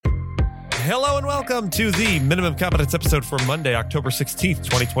Hello and welcome to the Minimum Competence episode for Monday, October 16th,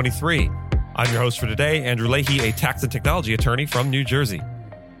 2023. I'm your host for today, Andrew Leahy, a tax and technology attorney from New Jersey.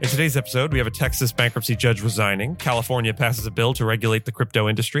 In today's episode, we have a Texas bankruptcy judge resigning, California passes a bill to regulate the crypto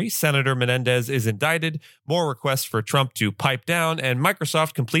industry, Senator Menendez is indicted, more requests for Trump to pipe down, and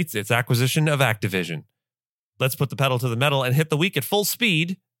Microsoft completes its acquisition of Activision. Let's put the pedal to the metal and hit the week at full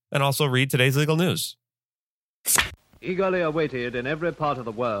speed, and also read today's legal news. Eagerly awaited in every part of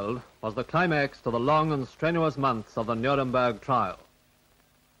the world was the climax to the long and strenuous months of the Nuremberg trial.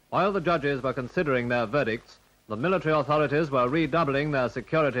 While the judges were considering their verdicts, the military authorities were redoubling their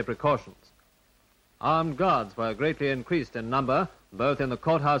security precautions. Armed guards were greatly increased in number, both in the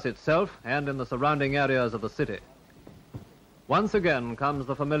courthouse itself and in the surrounding areas of the city. Once again comes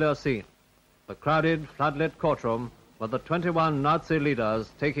the familiar scene, the crowded, floodlit courtroom with the 21 Nazi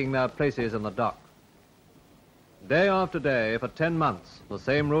leaders taking their places in the dock. Day after day, for 10 months, the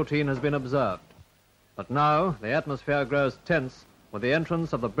same routine has been observed. But now, the atmosphere grows tense with the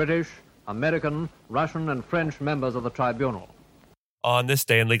entrance of the British, American, Russian, and French members of the tribunal. On this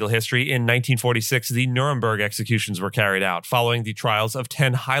day in legal history, in 1946, the Nuremberg executions were carried out, following the trials of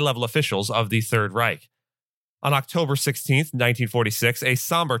 10 high-level officials of the Third Reich. On October 16th, 1946, a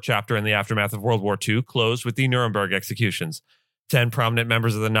somber chapter in the aftermath of World War II closed with the Nuremberg executions. 10 prominent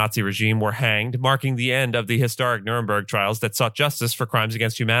members of the Nazi regime were hanged, marking the end of the historic Nuremberg trials that sought justice for crimes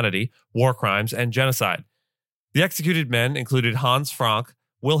against humanity, war crimes, and genocide. The executed men included Hans Frank,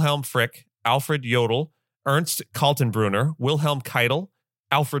 Wilhelm Frick, Alfred Jodl, Ernst Kaltenbrunner, Wilhelm Keitel,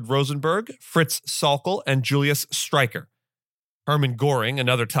 Alfred Rosenberg, Fritz Sauckel, and Julius Streicher. Hermann Göring,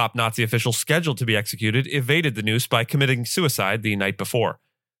 another top Nazi official scheduled to be executed, evaded the noose by committing suicide the night before.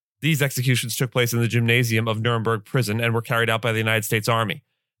 These executions took place in the gymnasium of Nuremberg Prison and were carried out by the United States Army.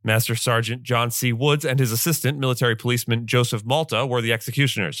 Master Sergeant John C. Woods and his assistant, military policeman Joseph Malta, were the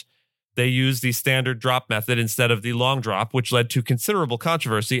executioners. They used the standard drop method instead of the long drop, which led to considerable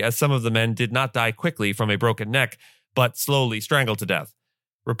controversy as some of the men did not die quickly from a broken neck, but slowly strangled to death.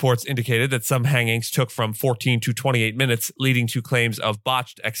 Reports indicated that some hangings took from 14 to 28 minutes, leading to claims of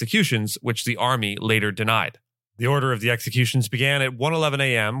botched executions, which the Army later denied. The order of the executions began at 1:11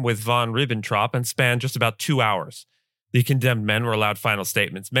 a.m. with von Ribbentrop and spanned just about 2 hours. The condemned men were allowed final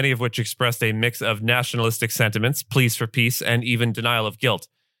statements, many of which expressed a mix of nationalistic sentiments, pleas for peace, and even denial of guilt.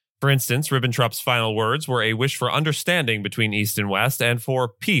 For instance, Ribbentrop's final words were a wish for understanding between East and West and for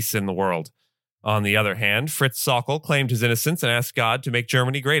peace in the world. On the other hand, Fritz Sauckel claimed his innocence and asked God to make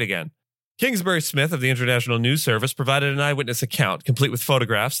Germany great again. Kingsbury Smith of the International News Service provided an eyewitness account, complete with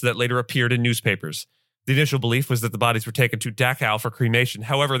photographs that later appeared in newspapers. The initial belief was that the bodies were taken to Dachau for cremation.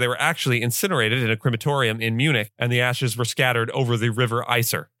 However, they were actually incinerated in a crematorium in Munich, and the ashes were scattered over the River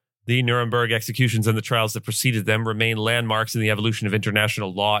Iser. The Nuremberg executions and the trials that preceded them remain landmarks in the evolution of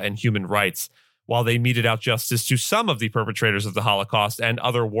international law and human rights. While they meted out justice to some of the perpetrators of the Holocaust and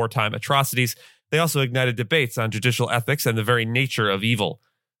other wartime atrocities, they also ignited debates on judicial ethics and the very nature of evil.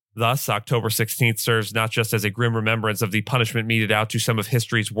 Thus, October 16th serves not just as a grim remembrance of the punishment meted out to some of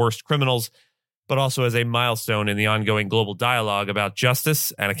history's worst criminals, but also as a milestone in the ongoing global dialogue about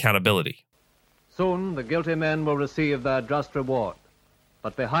justice and accountability. Soon, the guilty men will receive their just reward.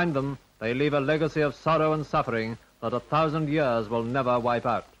 But behind them, they leave a legacy of sorrow and suffering that 1,000 years will never wipe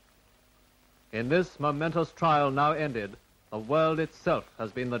out. In this momentous trial now ended, the world itself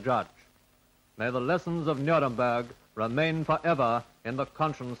has been the judge. May the lessons of Nuremberg remain forever in the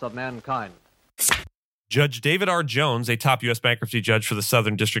conscience of mankind. Judge David R. Jones, a top U.S. bankruptcy judge for the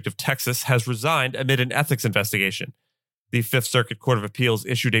Southern District of Texas, has resigned amid an ethics investigation. The Fifth Circuit Court of Appeals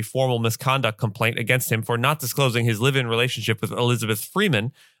issued a formal misconduct complaint against him for not disclosing his live-in relationship with Elizabeth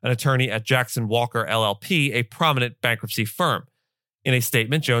Freeman, an attorney at Jackson Walker LLP, a prominent bankruptcy firm. In a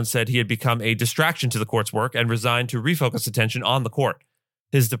statement, Jones said he had become a distraction to the court's work and resigned to refocus attention on the court.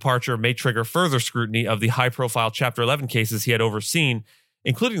 His departure may trigger further scrutiny of the high-profile Chapter 11 cases he had overseen,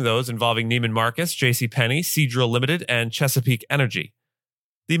 including those involving Neiman Marcus, JCPenney, Seadrill Ltd, and Chesapeake Energy.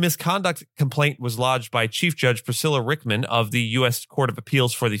 The misconduct complaint was lodged by Chief Judge Priscilla Richman of the U.S. Court of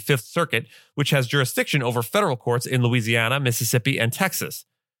Appeals for the Fifth Circuit, which has jurisdiction over federal courts in Louisiana, Mississippi, and Texas.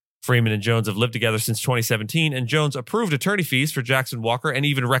 Freeman and Jones have lived together since 2017, and Jones approved attorney fees for Jackson Walker and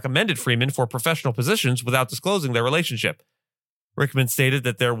even recommended Freeman for professional positions without disclosing their relationship. Richman stated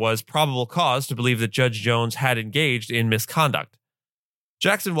that there was probable cause to believe that Judge Jones had engaged in misconduct.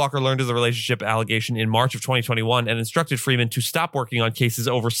 Jackson Walker learned of the relationship allegation in March of 2021 and instructed Freeman to stop working on cases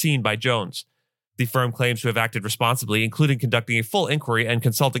overseen by Jones. The firm claims to have acted responsibly, including conducting a full inquiry and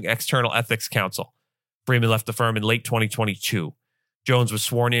consulting external ethics counsel. Freeman left the firm in late 2022. Jones was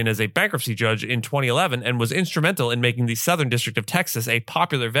sworn in as a bankruptcy judge in 2011 and was instrumental in making the Southern District of Texas a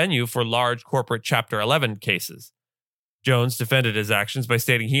popular venue for large corporate Chapter 11 cases. Jones defended his actions by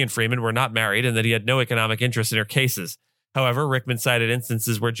stating he and Freeman were not married and that he had no economic interest in her cases. However, Richman cited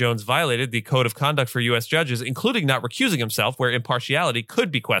instances where Jones violated the Code of Conduct for U.S. judges, including not recusing himself where impartiality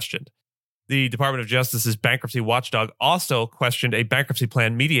could be questioned. The Department of Justice's bankruptcy watchdog also questioned a bankruptcy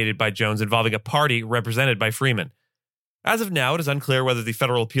plan mediated by Jones involving a party represented by Freeman. As of now, it is unclear whether the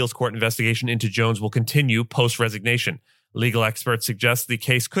federal appeals court investigation into Jones will continue post-resignation. Legal experts suggest the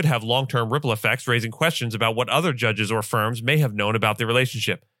case could have long-term ripple effects, raising questions about what other judges or firms may have known about the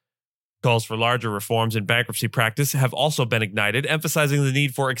relationship. Calls for larger reforms in bankruptcy practice have also been ignited, emphasizing the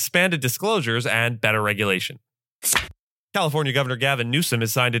need for expanded disclosures and better regulation. California Governor Gavin Newsom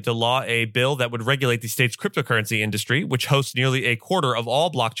has signed into law a bill that would regulate the state's cryptocurrency industry, which hosts nearly a quarter of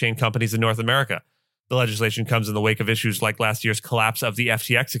all blockchain companies in North America. The legislation comes in the wake of issues like last year's collapse of the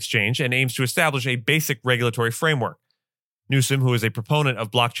FTX exchange and aims to establish a basic regulatory framework. Newsom, who is a proponent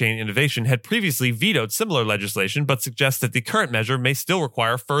of blockchain innovation, had previously vetoed similar legislation, but suggests that the current measure may still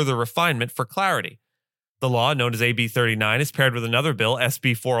require further refinement for clarity. The law, known as AB 39, is paired with another bill,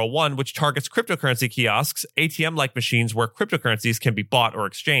 SB 401, which targets cryptocurrency kiosks, ATM-like machines where cryptocurrencies can be bought or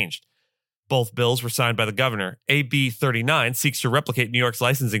exchanged. Both bills were signed by the governor. AB 39 seeks to replicate New York's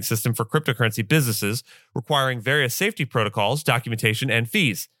licensing system for cryptocurrency businesses, requiring various safety protocols, documentation, and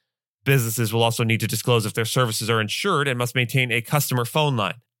fees. Businesses will also need to disclose if their services are insured and must maintain a customer phone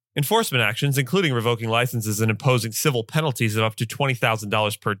line. Enforcement actions, including revoking licenses and imposing civil penalties of up to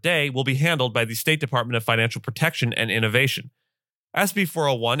 $20,000 per day, will be handled by the State Department of Financial Protection and Innovation. SB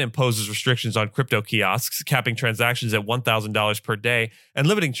 401 imposes restrictions on crypto kiosks, capping transactions at $1,000 per day and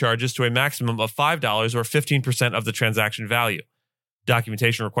limiting charges to a maximum of $5 or 15% of the transaction value.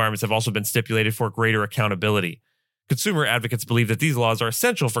 Documentation requirements have also been stipulated for greater accountability. Consumer advocates believe that these laws are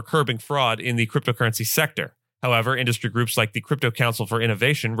essential for curbing fraud in the cryptocurrency sector. However, industry groups like the Crypto Council for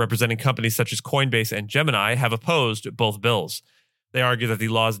Innovation, representing companies such as Coinbase and Gemini, have opposed both bills. They argue that the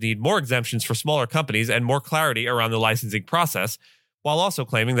laws need more exemptions for smaller companies and more clarity around the licensing process, while also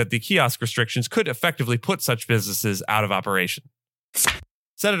claiming that the kiosk restrictions could effectively put such businesses out of operation.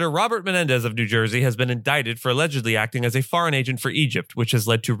 Senator Robert Menendez of New Jersey has been indicted for allegedly acting as a foreign agent for Egypt, which has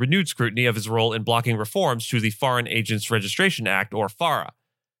led to renewed scrutiny of his role in blocking reforms to the Foreign Agents Registration Act, or FARA.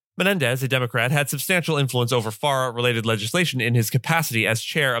 Menendez, a Democrat, had substantial influence over FARA-related legislation in his capacity as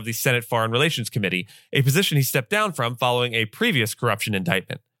chair of the Senate Foreign Relations Committee, a position he stepped down from following a previous corruption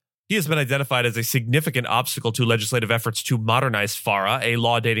indictment. He has been identified as a significant obstacle to legislative efforts to modernize FARA, a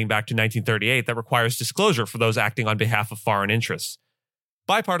law dating back to 1938 that requires disclosure for those acting on behalf of foreign interests.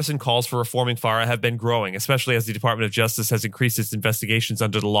 Bipartisan calls for reforming FARA have been growing, especially as the Department of Justice has increased its investigations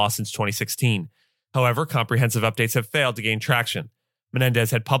under the law since 2016. However, comprehensive updates have failed to gain traction.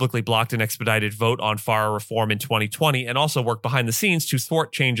 Menendez had publicly blocked an expedited vote on FARA reform in 2020 and also worked behind the scenes to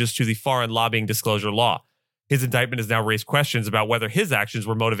thwart changes to the foreign lobbying disclosure law. His indictment has now raised questions about whether his actions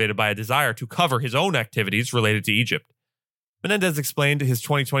were motivated by a desire to cover his own activities related to Egypt. Menendez explained his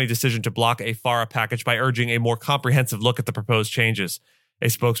 2020 decision to block a FARA package by urging a more comprehensive look at the proposed changes. A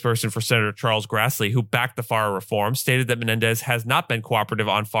spokesperson for Senator Charles Grassley, who backed the FARA reform, stated that Menendez has not been cooperative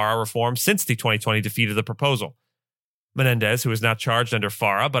on FARA reform since the 2020 defeat of the proposal. Menendez, who is not charged under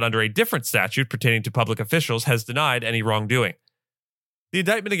FARA but under a different statute pertaining to public officials, has denied any wrongdoing. The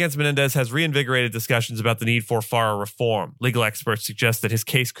indictment against Menendez has reinvigorated discussions about the need for FARA reform. Legal experts suggest that his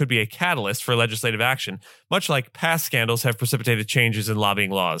case could be a catalyst for legislative action, much like past scandals have precipitated changes in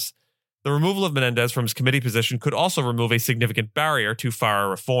lobbying laws. The removal of Menendez from his committee position could also remove a significant barrier to FARA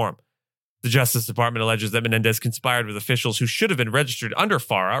reform. The Justice Department alleges that Menendez conspired with officials who should have been registered under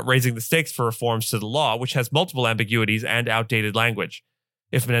FARA, raising the stakes for reforms to the law, which has multiple ambiguities and outdated language.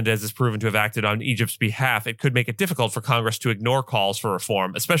 If Menendez is proven to have acted on Egypt's behalf, it could make it difficult for Congress to ignore calls for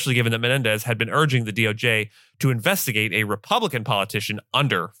reform, especially given that Menendez had been urging the DOJ to investigate a Republican politician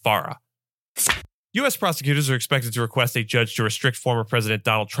under FARA. U.S. prosecutors are expected to request a judge to restrict former President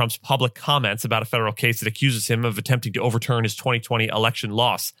Donald Trump's public comments about a federal case that accuses him of attempting to overturn his 2020 election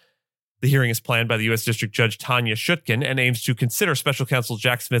loss. The hearing is planned by the U.S. District Judge Tanya Chutkan and aims to consider Special Counsel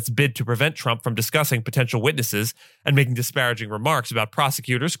Jack Smith's bid to prevent Trump from discussing potential witnesses and making disparaging remarks about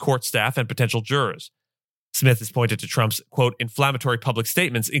prosecutors, court staff, and potential jurors. Smith has pointed to Trump's, quote, inflammatory public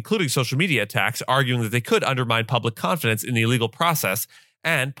statements, including social media attacks, arguing that they could undermine public confidence in the legal process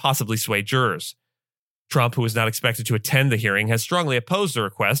and possibly sway jurors. Trump, who is not expected to attend the hearing, has strongly opposed the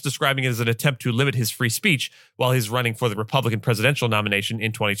request, describing it as an attempt to limit his free speech while he's running for the Republican presidential nomination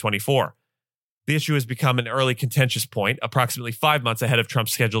in 2024. The issue has become an early contentious point, approximately 5 months ahead of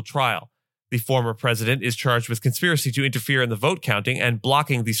Trump's scheduled trial. The former president is charged with conspiracy to interfere in the vote counting and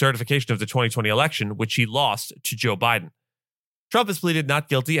blocking the certification of the 2020 election, which he lost to Joe Biden. Trump has pleaded not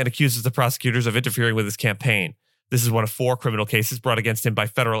guilty and accuses the prosecutors of interfering with his campaign. This is one of 4 criminal cases brought against him by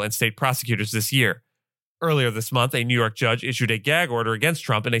federal and state prosecutors this year. Earlier this month, a New York judge issued a gag order against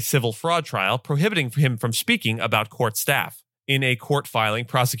Trump in a civil fraud trial, prohibiting him from speaking about court staff. In a court filing,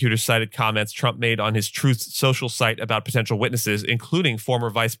 prosecutors cited comments Trump made on his Truth Social site about potential witnesses, including former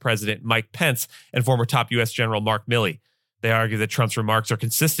Vice President Mike Pence and former top U.S. General Mark Milley. They argue that Trump's remarks are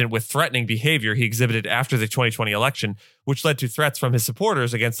consistent with threatening behavior he exhibited after the 2020 election, which led to threats from his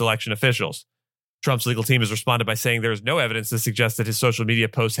supporters against election officials. Trump's legal team has responded by saying there is no evidence to suggest that his social media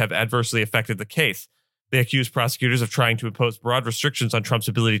posts have adversely affected the case. They accuse prosecutors of trying to impose broad restrictions on Trump's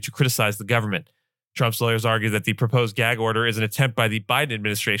ability to criticize the government. Trump's lawyers argue that the proposed gag order is an attempt by the Biden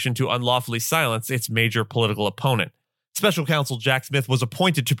administration to unlawfully silence its major political opponent. Special counsel Jack Smith was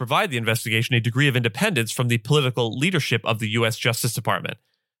appointed to provide the investigation a degree of independence from the political leadership of the U.S. Justice Department.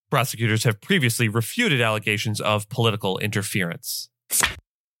 Prosecutors have previously refuted allegations of political interference.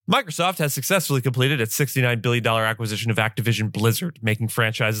 Microsoft has successfully completed its $69 billion acquisition of Activision Blizzard, making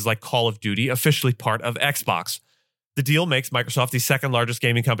franchises like Call of Duty officially part of Xbox. The deal makes Microsoft the second largest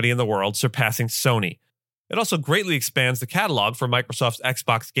gaming company in the world, surpassing Sony. It also greatly expands the catalog for Microsoft's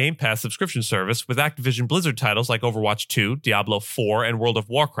Xbox Game Pass subscription service with Activision Blizzard titles like Overwatch 2, Diablo 4, and World of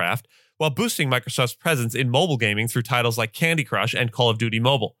Warcraft, while boosting Microsoft's presence in mobile gaming through titles like Candy Crush and Call of Duty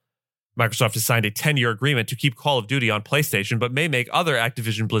Mobile. Microsoft has signed a 10-year agreement to keep Call of Duty on PlayStation, but may make other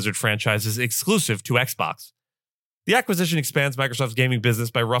Activision Blizzard franchises exclusive to Xbox. The acquisition expands Microsoft's gaming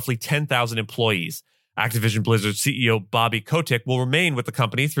business by roughly 10,000 employees. Activision Blizzard CEO Bobby Kotick will remain with the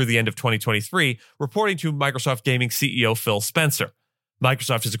company through the end of 2023, reporting to Microsoft Gaming CEO Phil Spencer.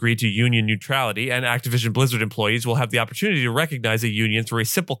 Microsoft has agreed to union neutrality, and Activision Blizzard employees will have the opportunity to recognize a union through a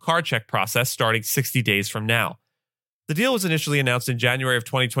simple card check process starting 60 days from now. The deal was initially announced in January of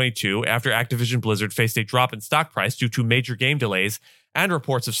 2022 after Activision Blizzard faced a drop in stock price due to major game delays and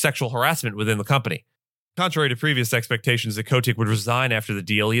reports of sexual harassment within the company. Contrary to previous expectations that Kotick would resign after the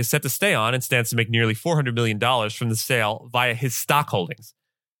deal, he is set to stay on and stands to make nearly $400 million from the sale via his stock holdings.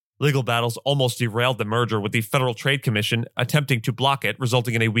 Legal battles almost derailed the merger, with the Federal Trade Commission attempting to block it,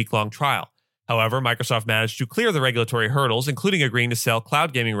 resulting in a week-long trial. However, Microsoft managed to clear the regulatory hurdles, including agreeing to sell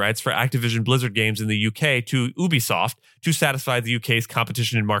cloud gaming rights for Activision Blizzard games in the UK to Ubisoft to satisfy the UK's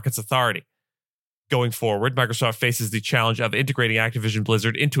Competition and Markets Authority. Going forward, Microsoft faces the challenge of integrating Activision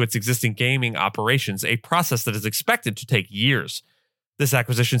Blizzard into its existing gaming operations, a process that is expected to take years. This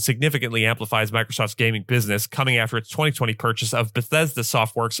acquisition significantly amplifies Microsoft's gaming business, coming after its 2020 purchase of Bethesda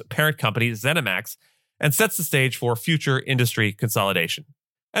Softworks' parent company, ZeniMax, and sets the stage for future industry consolidation.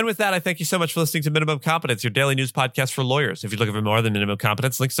 And with that, I thank you so much for listening to Minimum Competence, your daily news podcast for lawyers. If you're looking for more than Minimum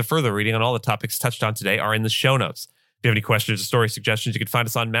Competence, links to further reading on all the topics touched on today are in the show notes. If you have any questions or story suggestions, you can find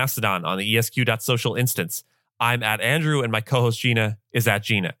us on Mastodon on the esq.social instance. I'm at Andrew, and my co-host Gina is at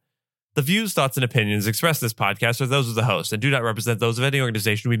Gina. The views, thoughts, and opinions expressed in this podcast are those of the host and do not represent those of any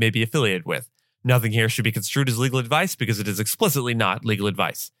organization we may be affiliated with. Nothing here should be construed as legal advice because it is explicitly not legal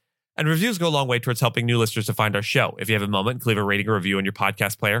advice. And reviews go a long way towards helping new listeners to find our show. If you have a moment, leave a rating or review on your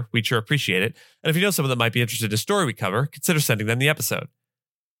podcast player. We'd sure appreciate it. And if you know someone that might be interested in a story we cover, consider sending them the episode.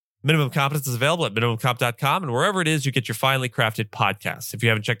 Minimum Competence is available at minimumcomp.com and wherever it is you get your finely crafted podcasts. If you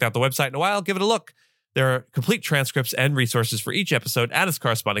haven't checked out the website in a while, give it a look. There are complete transcripts and resources for each episode and its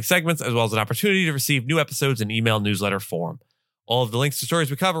corresponding segments, as well as an opportunity to receive new episodes in email newsletter form. All of the links to stories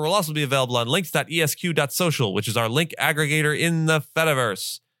we cover will also be available on links.esq.social, which is our link aggregator in the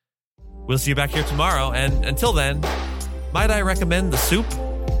Fediverse. We'll see you back here tomorrow, and until then, might I recommend the soup?